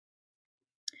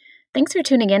Thanks for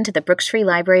tuning in to the Brooks Free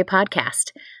Library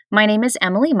podcast. My name is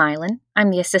Emily Milan. I'm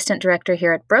the Assistant Director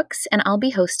here at Brooks, and I'll be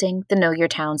hosting the Know Your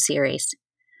Town series.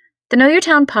 The Know Your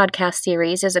Town podcast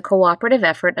series is a cooperative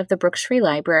effort of the Brooks Free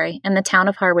Library and the Town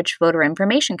of Harwich Voter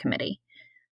Information Committee.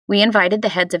 We invited the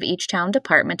heads of each town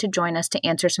department to join us to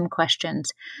answer some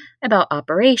questions about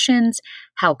operations,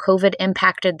 how COVID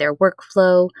impacted their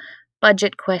workflow,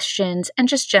 budget questions, and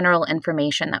just general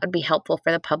information that would be helpful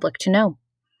for the public to know.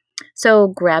 So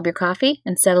grab your coffee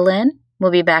and settle in. We'll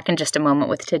be back in just a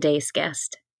moment with today's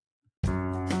guest.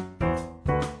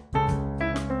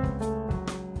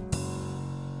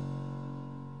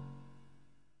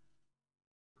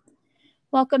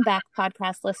 Welcome back,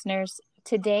 podcast listeners.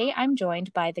 Today, I'm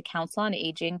joined by the Council on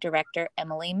Aging Director,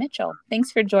 Emily Mitchell.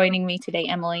 Thanks for joining me today,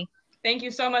 Emily. Thank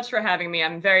you so much for having me.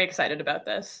 I'm very excited about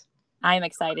this. I'm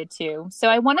excited too. So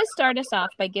I want to start us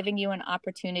off by giving you an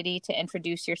opportunity to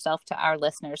introduce yourself to our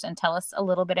listeners and tell us a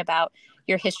little bit about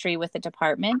your history with the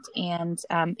department and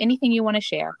anything you want to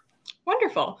share.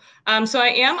 Wonderful. So I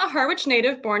am a Harwich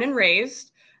native, born and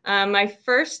raised. My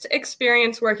first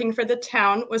experience working for the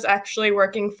town was actually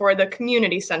working for the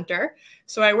community center.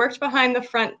 So I worked behind the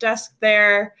front desk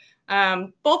there,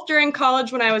 both during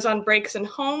college when I was on breaks and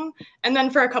home, and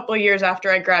then for a couple of years after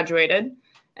I graduated.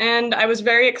 And I was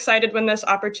very excited when this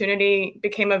opportunity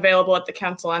became available at the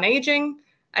Council on Aging.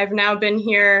 I've now been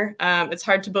here, it's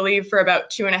hard to believe, for about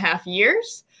 2.5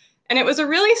 years. And it was a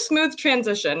really smooth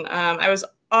transition. I was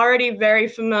already very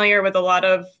familiar with a lot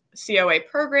of COA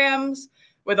programs,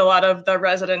 with a lot of the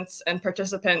residents and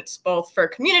participants, both for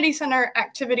community center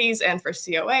activities and for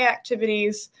COA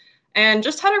activities, and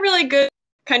just had a really good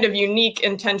kind of unique,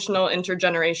 intentional,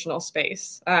 intergenerational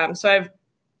space. So I've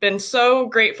been so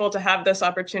grateful to have this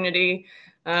opportunity.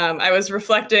 I was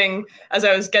reflecting as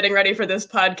I was getting ready for this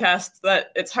podcast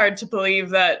that it's hard to believe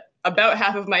that about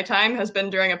half of my time has been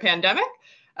during a pandemic.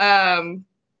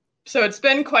 So it's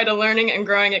been quite a learning and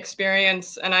growing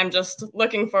experience, and I'm just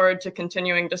looking forward to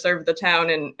continuing to serve the town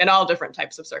in all different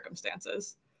types of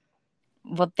circumstances.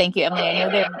 Well, thank you, Emily. I know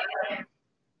they're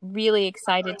really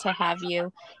excited to have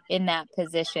you in that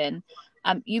position.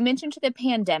 You mentioned the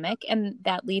pandemic, and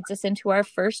that leads us into our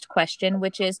first question,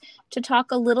 which is to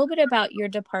talk a little bit about your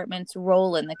department's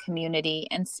role in the community,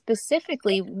 and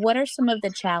specifically, what are some of the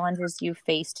challenges you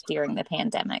faced during the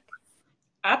pandemic?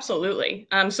 Absolutely.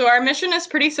 So our mission is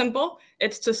pretty simple.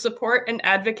 It's to support and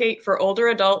advocate for older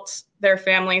adults, their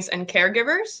families, and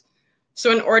caregivers.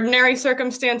 So in ordinary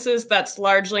circumstances, that's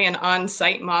largely an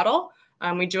on-site model.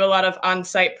 We do a lot of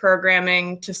on-site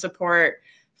programming to support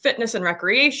fitness and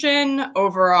recreation,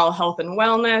 overall health and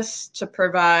wellness, to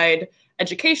provide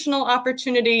educational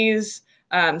opportunities,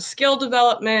 skill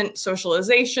development,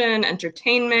 socialization,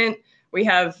 entertainment. We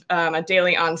have a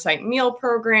daily on-site meal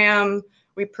program.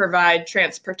 We provide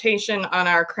transportation on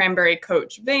our Cranberry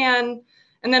Coach van.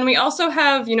 And then we also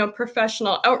have,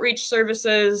 professional outreach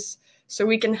services, so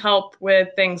we can help with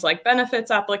things like benefits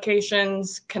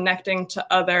applications, connecting to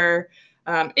other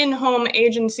in-home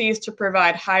agencies to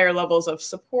provide higher levels of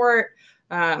support,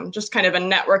 just kind of a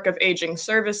network of aging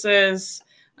services,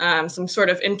 some sort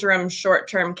of interim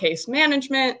short-term case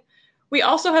management. We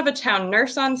also have a town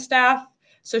nurse on staff,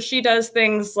 so she does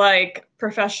things like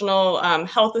professional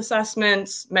health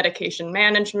assessments, medication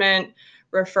management,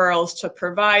 referrals to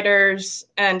providers,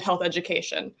 and health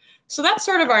education. So that's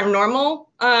sort of our normal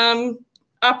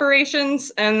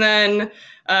operations, and then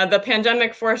the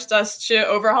pandemic forced us to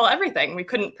overhaul everything. We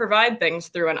couldn't provide things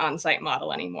through an on-site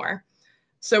model anymore.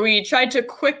 So we tried to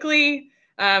quickly,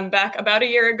 back about a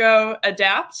year ago,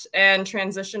 adapt and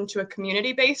transition to a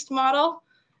community-based model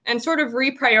and sort of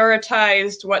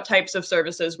reprioritized what types of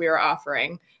services we were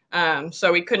offering.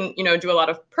 So we couldn't, do a lot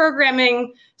of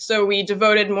programming. So we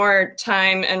devoted more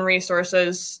time and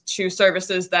resources to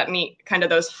services that meet kind of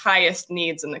those highest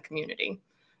needs in the community.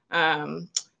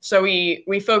 So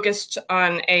we focused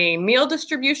on a meal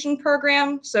distribution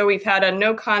program. So we've had a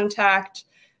no contact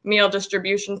meal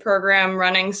distribution program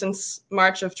running since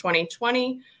March of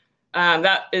 2020.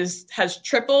 That has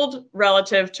tripled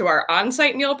relative to our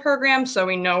on-site meal program. So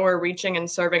we know we're reaching and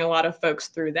serving a lot of folks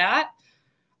through that.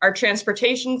 Our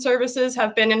transportation services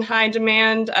have been in high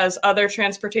demand as other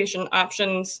transportation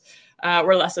options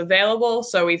were less available.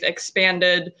 So we've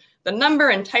expanded the number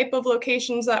and type of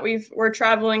locations that we're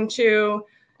traveling to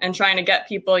and trying to get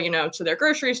people, to their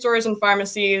grocery stores and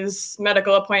pharmacies,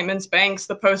 medical appointments, banks,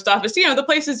 the post office, the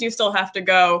places you still have to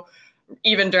go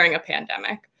even during a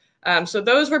pandemic. So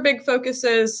those were big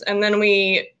focuses. And then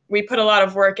we put a lot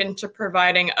of work into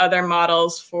providing other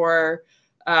models for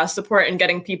support in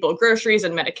getting people groceries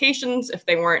and medications if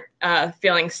they weren't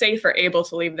feeling safe or able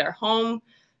to leave their home.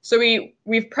 So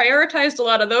we've prioritized a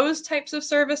lot of those types of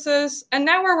services, and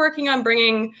now we're working on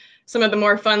bringing some of the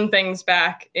more fun things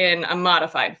back in a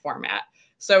modified format.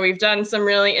 So we've done some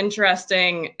really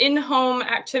interesting in-home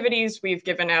activities. We've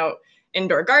given out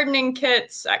indoor gardening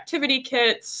kits, activity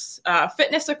kits,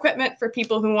 fitness equipment for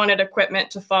people who wanted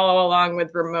equipment to follow along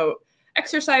with remote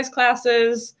exercise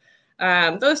classes,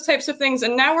 those types of things.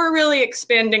 And now we're really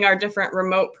expanding our different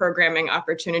remote programming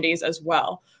opportunities as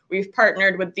well. We've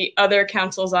partnered with the other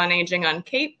councils on aging on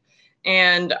Cape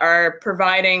and are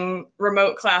providing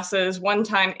remote classes,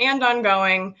 one-time and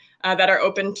ongoing, that are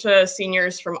open to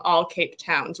seniors from all Cape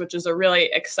towns, which is a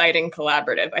really exciting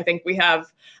collaborative. I think we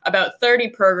have about 30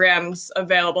 programs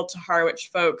available to Harwich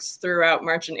folks throughout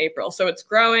March and April. So it's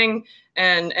growing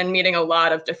and meeting a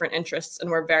lot of different interests,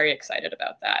 and we're very excited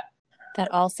about that.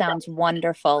 That all sounds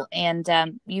wonderful. And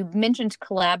you mentioned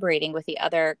collaborating with the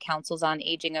other councils on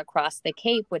aging across the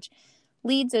Cape, which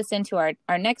leads us into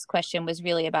our next question, was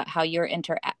really about how your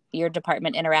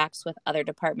department interacts with other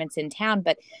departments in town.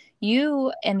 But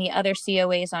you and the other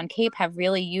COAs on Cape have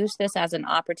really used this as an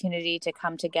opportunity to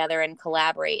come together and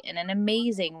collaborate in an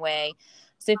amazing way.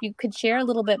 So if you could share a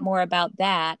little bit more about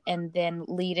that and then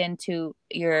lead into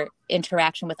your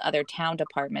interaction with other town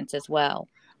departments as well.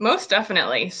 Most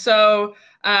definitely. So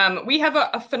we have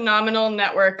a phenomenal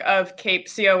network of Cape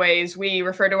COAs. We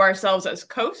refer to ourselves as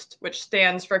COAST, which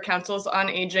stands for Councils on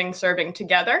Aging Serving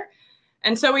Together.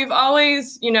 And so we've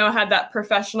always, had that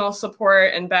professional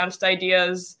support and bounced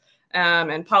ideas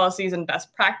and policies and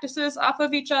best practices off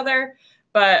of each other.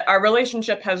 But our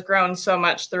relationship has grown so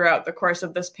much throughout the course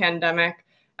of this pandemic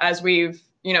as we've,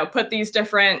 put these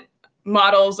different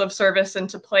models of service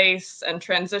into place and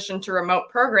transition to remote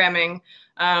programming.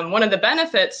 One of the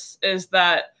benefits is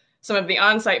that some of the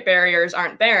on-site barriers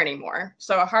aren't there anymore.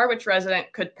 So a Harwich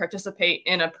resident could participate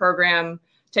in a program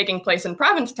taking place in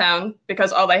Provincetown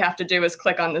because all they have to do is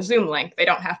click on the Zoom link. They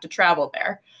don't have to travel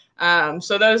there.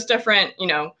 So those different,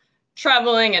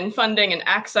 traveling and funding and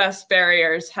access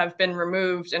barriers have been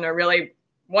removed in a really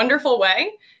wonderful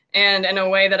way, and in a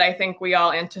way that I think we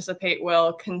all anticipate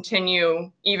will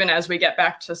continue even as we get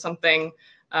back to something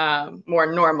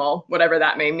more normal, whatever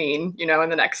that may mean, in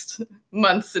the next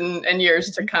months and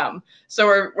years to come.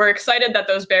 So we're excited that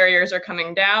those barriers are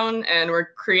coming down, and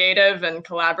we're creative and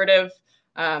collaborative.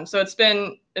 So it's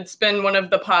been one of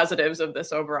the positives of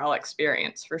this overall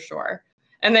experience for sure.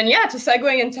 And then, to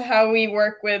segue into how we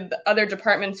work with other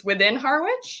departments within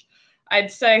Harwich, I'd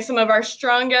say some of our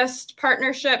strongest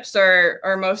partnerships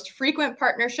or most frequent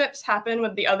partnerships happen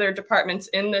with the other departments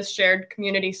in this shared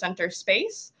community center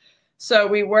space. So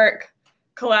we work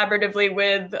collaboratively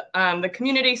with the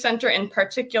community center in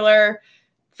particular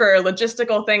for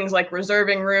logistical things like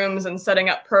reserving rooms and setting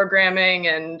up programming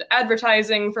and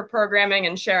advertising for programming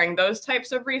and sharing those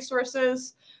types of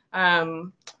resources.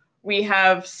 We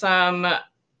have some,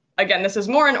 again, this is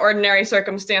more in ordinary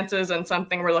circumstances and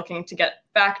something we're looking to get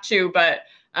back to, but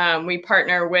we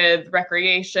partner with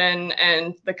recreation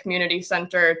and the community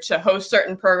center to host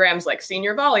certain programs like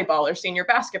senior volleyball or senior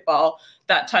basketball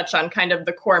that touch on kind of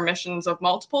the core missions of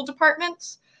multiple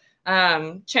departments.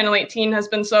 Channel 18 has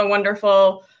been so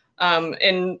wonderful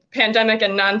in pandemic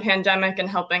and non-pandemic in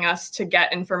helping us to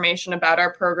get information about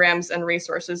our programs and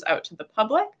resources out to the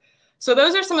public. So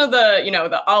those are some of the,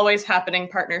 the always happening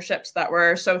partnerships that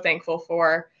we're so thankful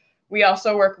for. We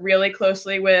also work really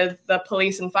closely with the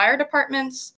police and fire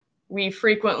departments. We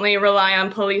frequently rely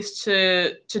on police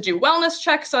to do wellness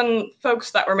checks on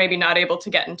folks that we're maybe not able to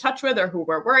get in touch with or who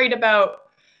we're worried about.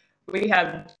 We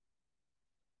have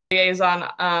liaison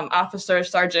officer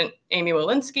Sergeant Amy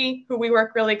Walensky, who we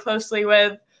work really closely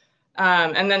with.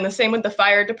 And then the same with the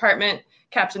fire department.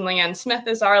 Captain Leanne Smith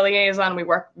is our liaison. We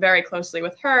work very closely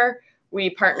with her.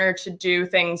 We partner to do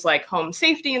things like home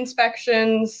safety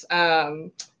inspections,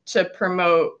 to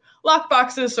promote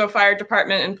lockboxes so fire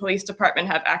department and police department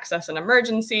have access in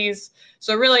emergencies.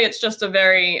 So really, it's just a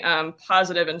very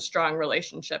positive and strong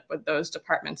relationship with those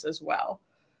departments as well.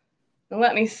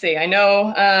 Let me see. I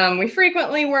know we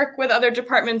frequently work with other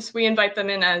departments. We invite them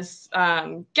in as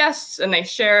guests, and they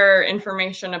share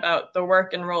information about the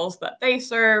work and roles that they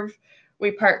serve. We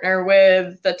partner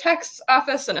with the tax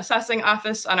office and assessing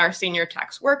office on our senior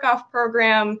tax work-off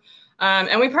program.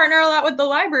 And we partner a lot with the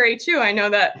library, too. I know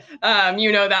that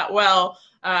you know that well.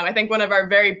 I think one of our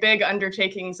very big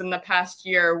undertakings in the past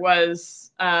year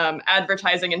was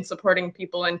advertising and supporting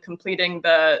people in completing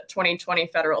the 2020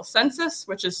 federal census,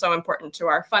 which is so important to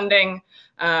our funding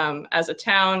as a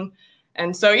town.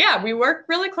 And so, we work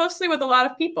really closely with a lot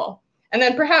of people. And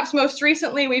then perhaps most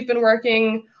recently, we've been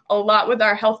working a lot with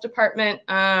our health department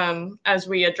as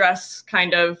we address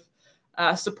kind of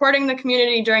supporting the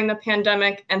community during the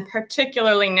pandemic, and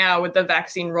particularly now with the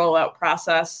vaccine rollout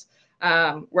process.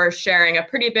 We're sharing a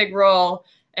pretty big role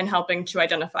in helping to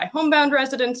identify homebound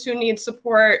residents who need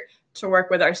support, to work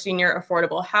with our senior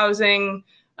affordable housing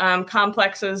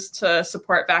complexes to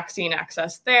support vaccine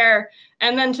access there,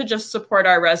 and then to just support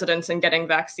our residents in getting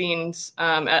vaccines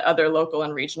at other local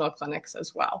and regional clinics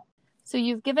as well. So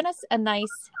you've given us a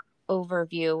nice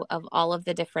overview of all of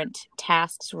the different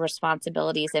tasks,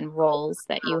 responsibilities, and roles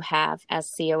that you have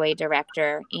as COA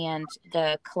director, and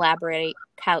the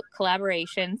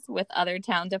collaborations with other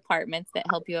town departments that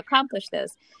help you accomplish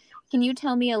those. Can you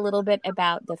tell me a little bit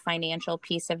about the financial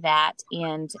piece of that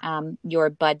and your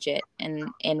budget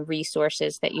and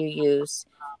resources that you use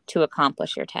to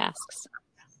accomplish your tasks?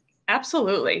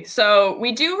 Absolutely. So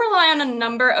we do rely on a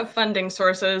number of funding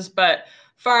sources, but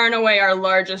far and away our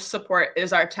largest support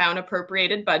is our town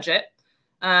appropriated budget.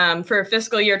 For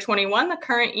fiscal year 21, the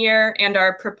current year, and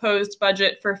our proposed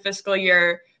budget for fiscal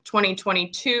year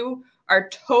 2022, our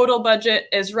total budget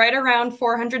is right around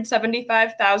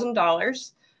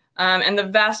 $475,000. And the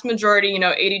vast majority,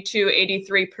 82,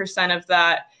 83% of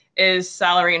that is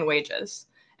salary and wages.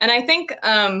 And I think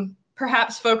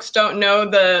perhaps folks don't know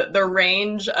the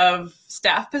range of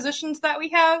staff positions that we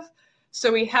have. So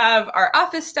we have our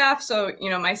office staff, so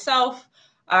myself,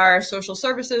 our social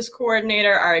services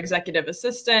coordinator, our executive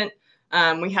assistant.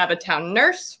 We have a town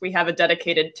nurse. We have a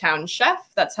dedicated town chef.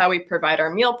 That's how we provide our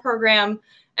meal program.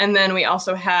 And then we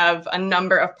also have a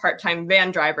number of part-time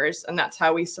van drivers, and that's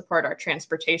how we support our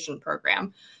transportation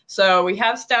program. So we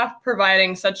have staff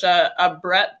providing such a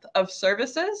breadth of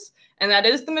services, and that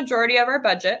is the majority of our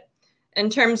budget. In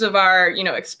terms of our,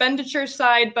 expenditure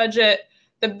side budget,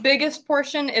 the biggest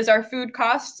portion is our food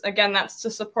costs. Again, that's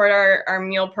to support our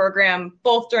meal program,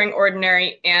 both during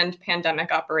ordinary and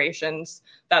pandemic operations.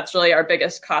 That's really our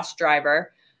biggest cost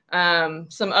driver.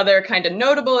 Some other kind of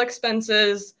notable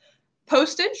expenses: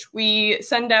 postage. We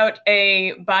send out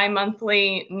a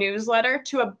bi-monthly newsletter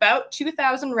to about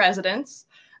 2,000 residents.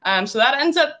 So that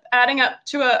ends up adding up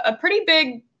to a pretty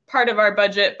big part of our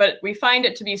budget, but we find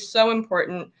it to be so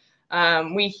important.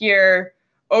 We hear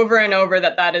over and over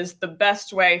that is the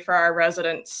best way for our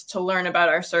residents to learn about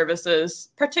our services,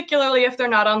 particularly if they're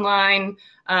not online,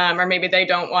 or maybe they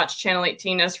don't watch Channel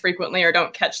 18 as frequently or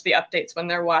don't catch the updates when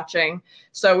they're watching.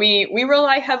 So we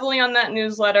rely heavily on that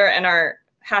newsletter and are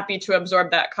happy to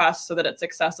absorb that cost so that it's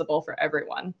accessible for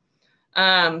everyone.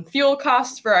 Fuel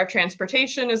costs for our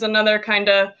transportation is another kind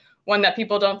of one that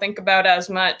people don't think about as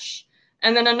much.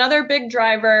 And then another big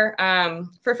driver,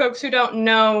 for folks who don't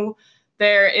know,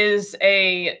 there is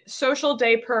a social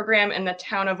day program in the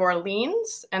town of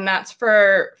Orleans, and that's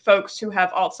for folks who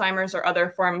have Alzheimer's or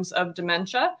other forms of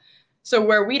dementia. So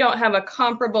where we don't have a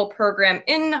comparable program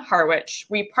in Harwich,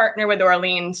 we partner with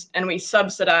Orleans and we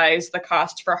subsidize the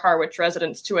cost for Harwich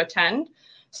residents to attend.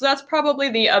 So that's probably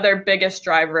the other biggest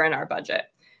driver in our budget.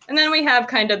 And then we have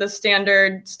kind of the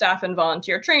standard staff and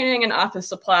volunteer training and office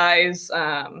supplies,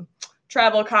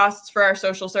 travel costs for our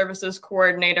social services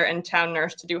coordinator and town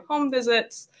nurse to do home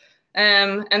visits.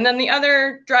 And then the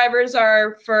other drivers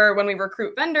are for when we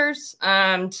recruit vendors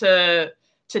to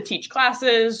teach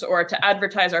classes or to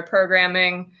advertise our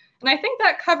programming. And I think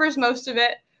that covers most of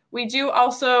it. We do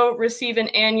also receive an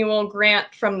annual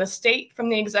grant from the state, from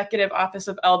the Executive Office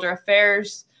of Elder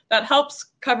Affairs, that helps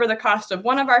cover the cost of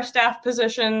one of our staff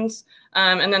positions,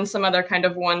 and then some other kind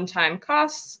of one-time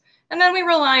costs. And then we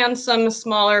rely on some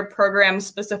smaller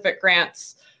program-specific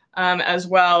grants as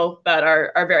well that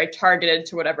are very targeted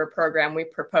to whatever program we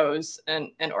propose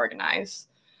and organize.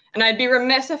 And I'd be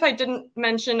remiss if I didn't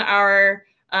mention our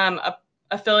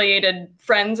affiliated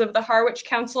Friends of the Harwich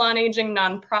Council on Aging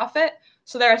nonprofit.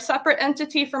 So they're a separate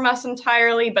entity from us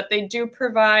entirely, but they do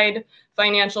provide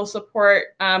financial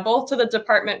support both to the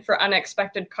Department for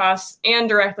Unexpected Costs and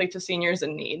directly to seniors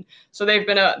in need. So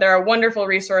they're a wonderful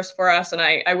resource for us, and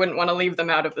I wouldn't want to leave them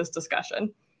out of this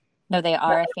discussion. No, they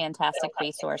are a fantastic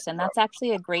resource. And that's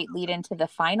actually a great lead into the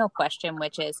final question,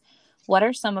 which is, what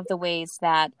are some of the ways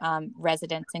that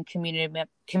residents and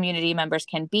community members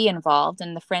can be involved?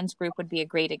 And the Friends group would be a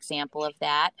great example of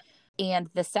that. And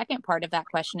the second part of that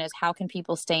question is, how can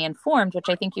people stay informed, which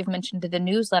I think you've mentioned to the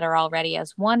newsletter already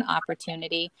as one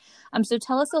opportunity. So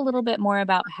tell us a little bit more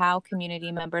about how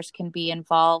community members can be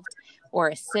involved or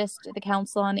assist the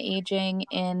Council on Aging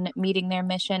in meeting their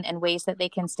mission, and ways that they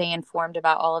can stay informed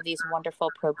about all of these wonderful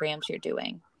programs you're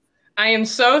doing. I am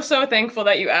so thankful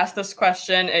that you asked this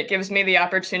question. It gives me the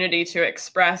opportunity to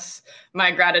express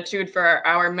my gratitude for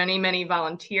our many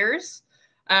volunteers.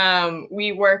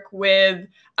 We work with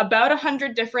about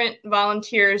 100 different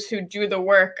volunteers who do the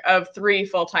work of 3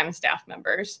 full-time staff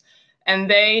members. And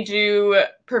they do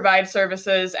provide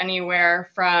services anywhere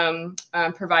from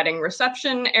providing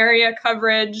reception area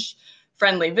coverage,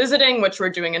 friendly visiting, which we're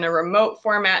doing in a remote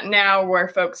format now, where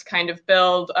folks kind of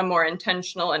build a more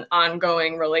intentional and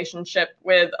ongoing relationship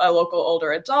with a local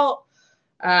older adult.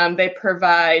 They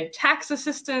provide tax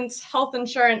assistance, health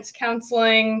insurance,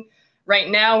 counseling. Right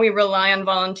now, we rely on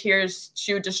volunteers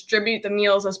to distribute the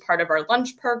meals as part of our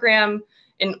lunch program.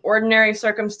 In ordinary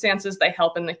circumstances, they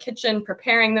help in the kitchen,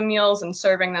 preparing the meals and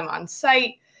serving them on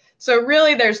site. So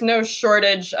really, there's no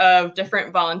shortage of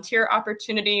different volunteer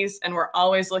opportunities, and we're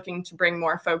always looking to bring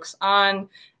more folks on.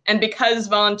 And because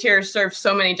volunteers serve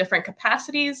so many different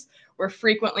capacities, we're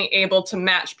frequently able to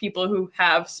match people who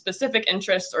have specific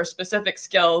interests or specific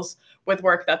skills with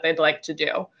work that they'd like to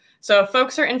do. So if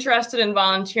folks are interested in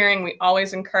volunteering, we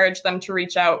always encourage them to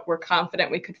reach out. We're confident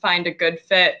we could find a good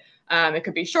fit. It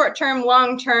could be short-term,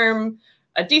 long-term,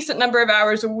 a decent number of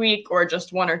hours a week, or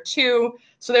just 1 or 2.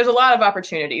 So there's a lot of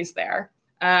opportunities there.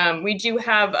 We do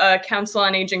have a Council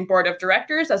on Aging Board of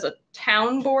Directors as a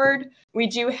town board. We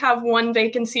do have 1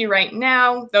 vacancy right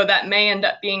now, though that may end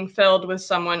up being filled with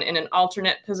someone in an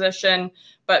alternate position.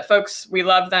 But folks, we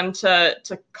love them to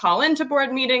call into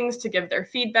board meetings to give their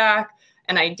feedback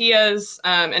and ideas.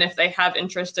 And if they have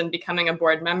interest in becoming a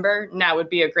board member, now would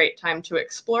be a great time to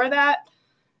explore that.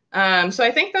 So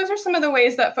I think those are some of the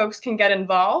ways that folks can get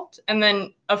involved. And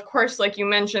then, of course, like you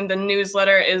mentioned, the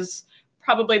newsletter is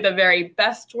probably the very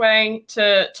best way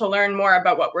to learn more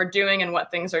about what we're doing and what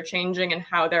things are changing and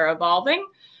how they're evolving.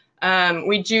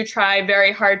 We do try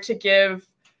very hard to give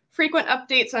frequent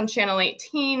updates on Channel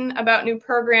 18 about new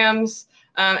programs.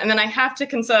 And then I have to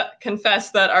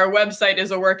confess that our website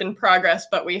is a work in progress,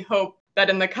 but we hope that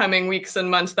in the coming weeks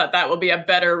and months that will be a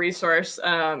better resource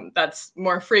that's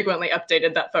more frequently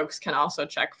updated, that folks can also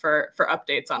check for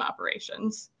updates on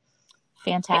operations.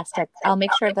 Fantastic. I'll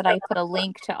make sure that I put a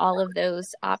link to all of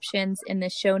those options in the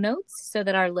show notes so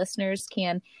that our listeners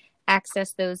can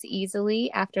access those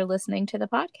easily after listening to the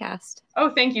podcast. Oh,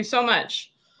 thank you so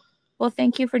much. Well,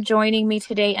 thank you for joining me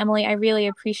today, Emily. I really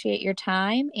appreciate your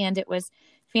time, and it was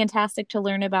fantastic to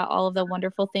learn about all of the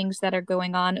wonderful things that are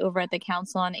going on over at the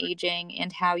Council on Aging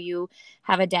and how you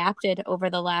have adapted over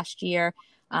the last year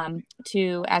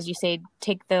to, as you say,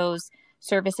 take those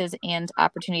services and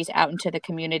opportunities out into the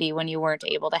community when you weren't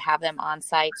able to have them on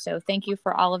site. So thank you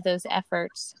for all of those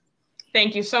efforts.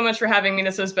 Thank you so much for having me.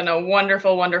 This has been a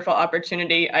wonderful, wonderful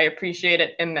opportunity. I appreciate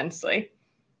it immensely.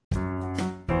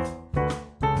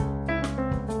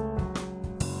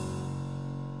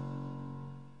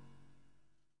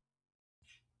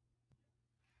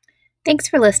 Thanks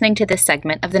for listening to this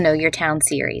segment of the Know Your Town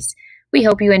series. We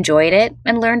hope you enjoyed it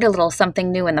and learned a little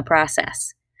something new in the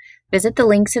process. Visit the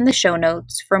links in the show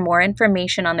notes for more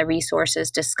information on the resources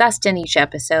discussed in each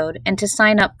episode and to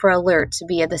sign up for alerts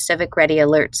via the Civic Ready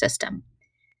alert system.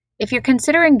 If you're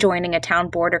considering joining a town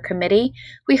board or committee,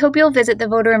 we hope you'll visit the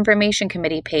Voter Information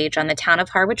Committee page on the Town of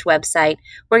Harwich website,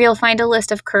 where you'll find a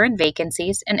list of current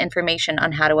vacancies and information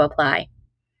on how to apply.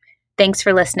 Thanks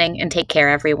for listening, and take care,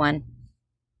 everyone.